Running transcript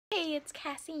Hey, it's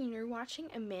Cassie and you're watching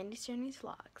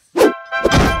AmandaCernyVlogs.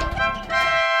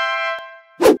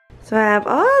 So I have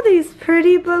all these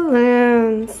pretty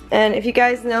balloons. And if you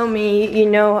guys know me, you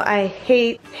know I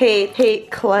hate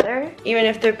clutter. Even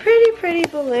if they're pretty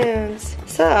balloons.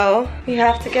 So we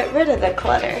have to get rid of the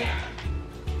clutter.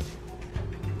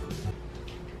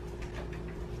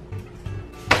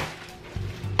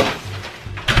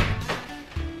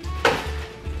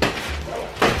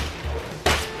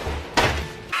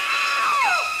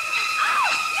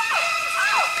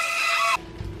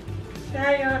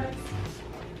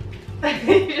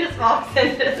 He just walks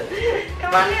in.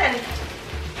 Come on in.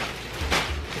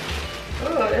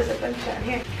 Ooh, there's a bunch down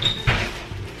here.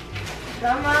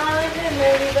 Come on in,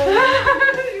 baby.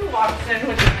 You walked in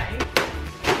with a knife.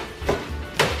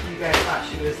 You guys thought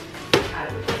she was out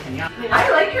of the opinion. I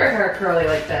like your hair curly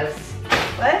like this.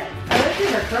 What? I like your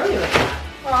hair curly like that.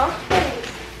 Aw, thanks.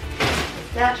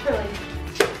 Naturally.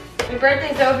 My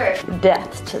birthday's over.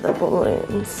 Death to the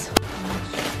balloons.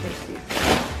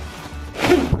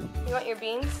 You want your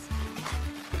beans?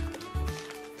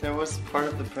 That was part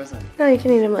of the present. No, you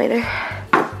can eat them later.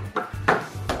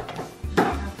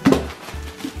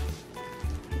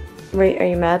 Wait, are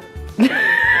you mad?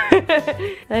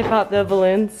 I popped the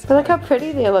balloons. But look how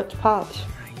pretty they looked popped.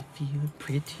 I feel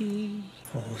pretty,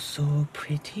 oh so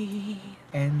pretty,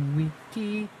 and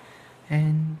witty,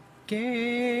 and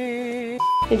gay.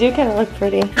 They do kind of look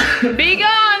pretty. Be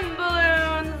gone,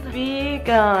 balloons! Be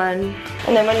gone.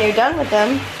 And then when you're done with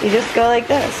them, you just go like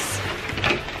this.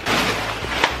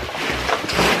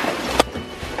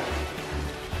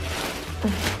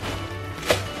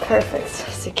 Perfect.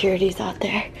 Security's out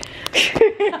there.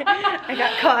 I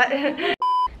got caught.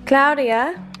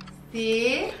 Claudia.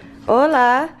 Sí.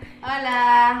 Hola.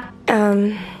 Hola.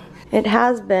 It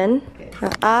has been.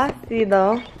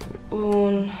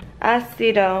 Ha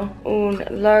sido un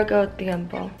largo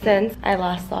tiempo since I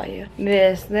last saw you.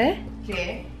 Desde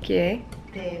que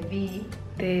te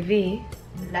vi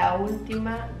la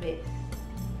última vez.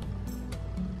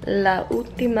 La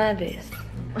última vez.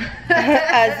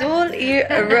 Azul y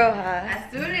roja.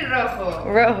 Azul y rojo.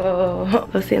 Rojo.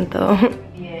 Lo siento.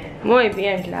 Bien. Muy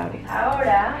bien, Claudia.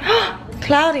 Ahora.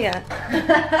 Claudia.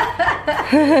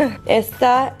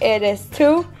 Esta eres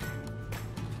tú.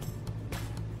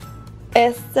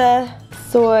 Esta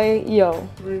soy yo.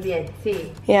 Muy bien,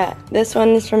 sí. Yeah, this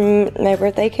one is from my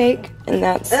birthday cake, and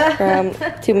that's from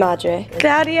Tu Madre.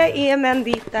 Claudia y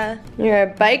Amandita. You're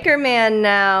a biker man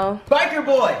now. Biker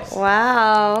boys!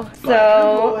 Wow.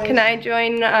 So, can I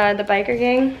join the biker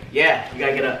gang? Yeah,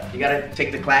 you gotta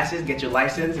take the classes, get your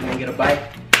license, and then get a bike.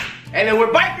 And then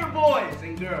we're biker boys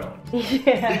and girls.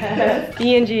 Yeah.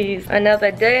 B&G's.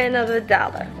 Another day, another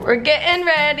dollar. We're getting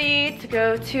ready to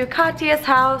go to Katya's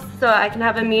house so I can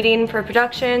have a meeting for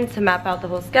production to map out the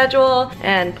whole schedule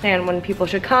and plan when people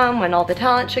should come, when all the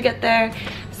talent should get there.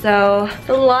 So it's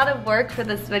a lot of work for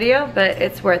this video, but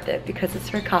it's worth it because it's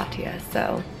for Katya,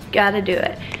 so gotta do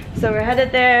it. So we're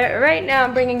headed there right now.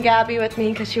 I'm bringing Gabby with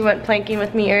me because she went planking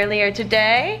with me earlier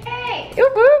today. Hey!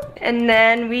 Whoop whoop! And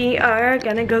then we are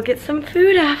gonna go get some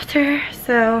food after.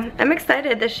 So I'm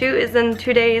excited. The shoot is in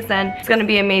 2 days and it's gonna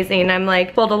be amazing. I'm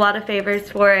like pulled a lot of favors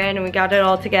for it and we got it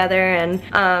all together, and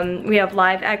we have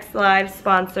Live X Live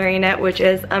sponsoring it, which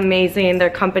is amazing. Their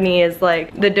company is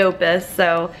like the dopest,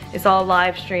 so it's all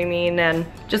live streaming, and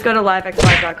just go to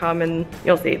livexlive.com and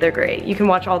you'll see they're great. You can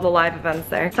watch all the live events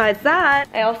there. Besides that,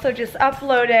 I also just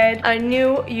uploaded a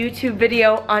new YouTube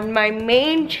video on my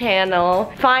main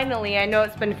channel. Finally, I know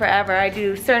it's been forever. I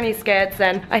do Cerny skits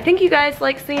and I think you guys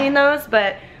like seeing those,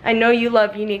 but I know you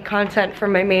love unique content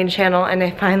from my main channel, and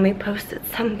I finally posted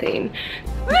something.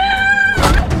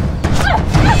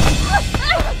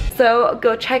 So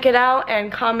go check it out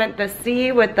and comment the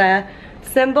C with the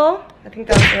symbol. I think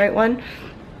that was the right one.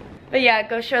 But yeah,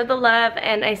 go show the love,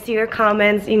 and I see your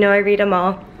comments. You know I read them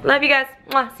all. Love you guys.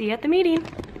 Mwah. See you at the meeting.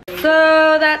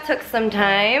 So that took some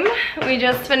time. We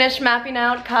just finished mapping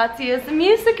out Katya's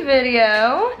music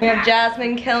video. We have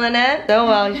Jasmine killing it so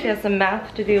well. She has some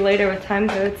math to do later with time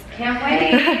codes. Can't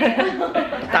wait.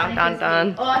 Dun, dun,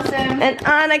 dun. Awesome. And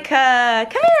Annika.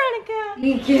 Come here, Annika.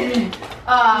 Thank you.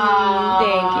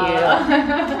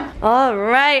 All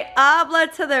right, Abla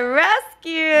to the rescue.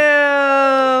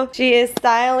 She is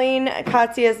styling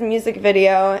Katya's music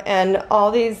video, and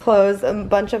all these clothes, a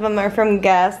bunch of them are from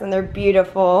Guess, and they're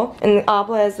beautiful. And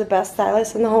Abla is the best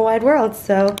stylist in the whole wide world,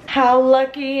 so how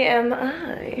lucky am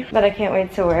I? But I can't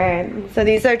wait to wear it. So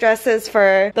these are dresses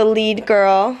for the lead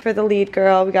girl.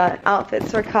 We got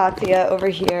outfits for Katya over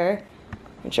here.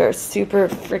 which are super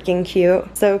freaking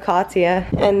cute. So Katya.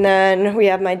 And then we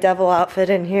have my devil outfit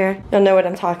in here. You'll know what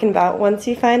I'm talking about once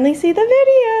you finally see the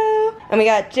video. And we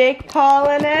got Jake Paul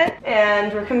in it,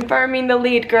 and we're confirming the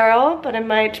lead girl, but it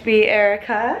might be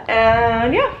Erica.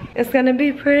 And yeah, it's gonna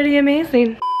be pretty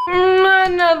amazing.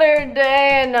 Another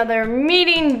day, another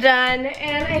meeting done,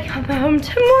 and I come home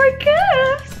to more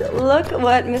gifts. Look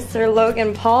what Mr.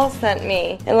 Logan Paul sent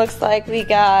me. It looks like we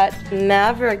got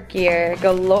Maverick gear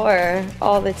galore.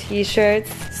 All the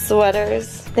t-shirts,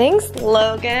 sweaters. Thanks,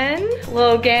 Logan.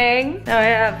 Little gang. Now I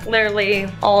have literally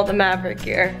all the Maverick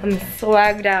gear. I'm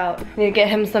swagged out. Need to get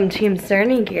him some Team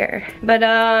Cerny gear. But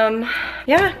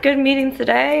yeah, good meeting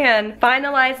today and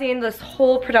finalizing this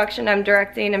whole production I'm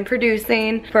directing and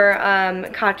producing for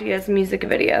Katya's music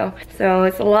video. So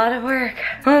it's a lot of work.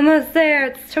 Almost there.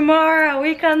 It's tomorrow.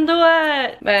 We can do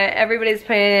it. But everybody's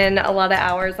putting in a lot of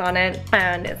hours on it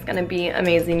and it's gonna be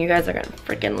amazing. You guys are gonna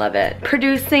freaking love it.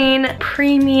 Producing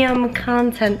premium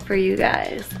content for you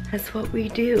guys. That's what we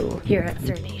do here at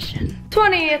Cernation.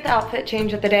 20th outfit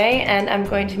change of the day, and I'm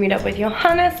going to meet up with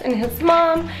Johannes and his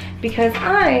mom because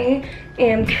I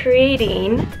am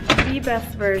creating the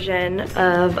best version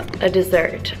of a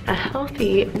dessert, a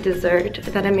healthy dessert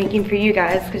that I'm making for you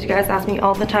guys because you guys ask me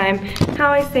all the time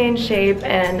how I stay in shape,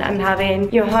 and I'm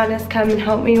having Johannes come and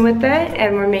help me with it,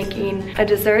 and we're making a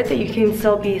dessert that you can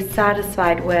still be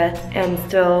satisfied with and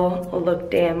still look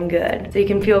damn good. So you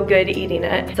can feel good eating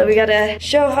it. So we gotta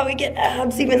show how we get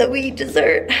abs even though we eat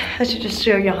dessert. I should just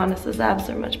show Johannes' abs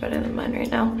are much better than mine right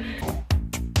now.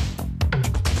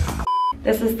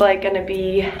 This is like gonna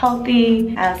be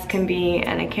healthy as can be,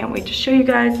 and I can't wait to show you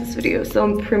guys. This video is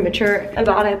so premature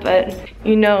about it, but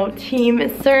you know, Team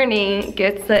Cerny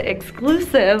gets the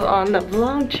exclusive on the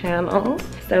vlog channel,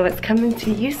 so it's coming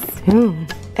to you soon.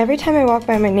 Every time I walk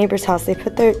by my neighbor's house, they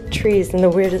put their trees in the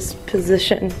weirdest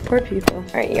position. Poor people.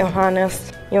 All right,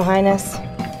 Johannes.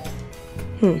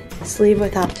 Sleep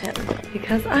without him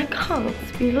because I can't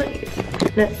be late.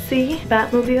 Let's see,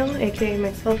 Batmobile, aka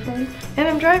my cell phone. And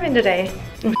I'm driving today.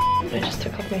 I just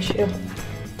took off my shoe.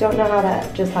 Don't know how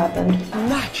that just happened.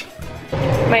 Watch.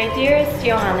 My dearest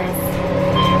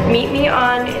Johannes, meet me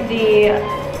on the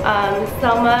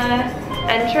Selma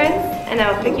entrance and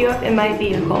I'll pick you up in my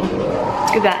vehicle.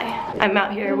 Goodbye. I'm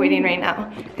out here waiting right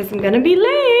now because I'm gonna be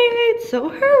late, so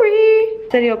hurry.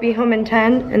 Said he'll be home in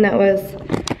 10 and that was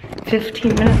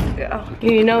 15 minutes ago.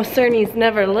 You know Cerny's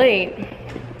never late.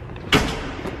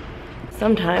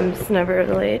 Sometimes never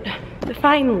late.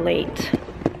 Define late.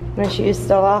 My shoe's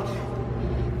still off.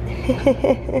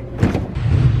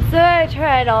 So I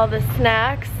tried all the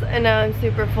snacks and now I'm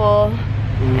super full.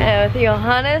 With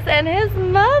Johannes and his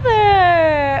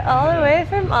mother, all the way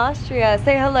from Austria.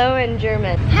 Say hello in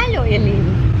German. Hallo ihr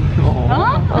Lieben.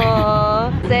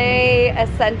 Aww. Say a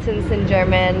sentence in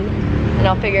German and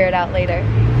I'll figure it out later.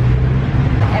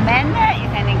 Amanda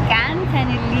ist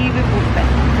eine liebe Puppe.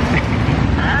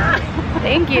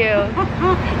 Thank you.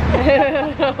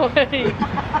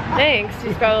 Thanks.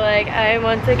 She's probably like, I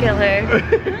want to kill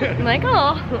her. I'm like,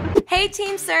 oh. Hey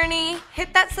Team Cerny,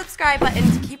 hit that subscribe button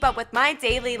to keep up with my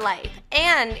daily life.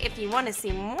 And if you want to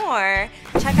see more,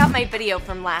 check out my video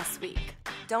from last week.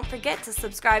 Don't forget to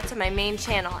subscribe to my main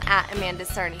channel at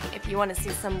AmandaCerny if you want to see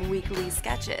some weekly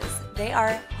sketches. They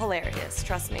are hilarious,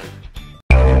 trust me.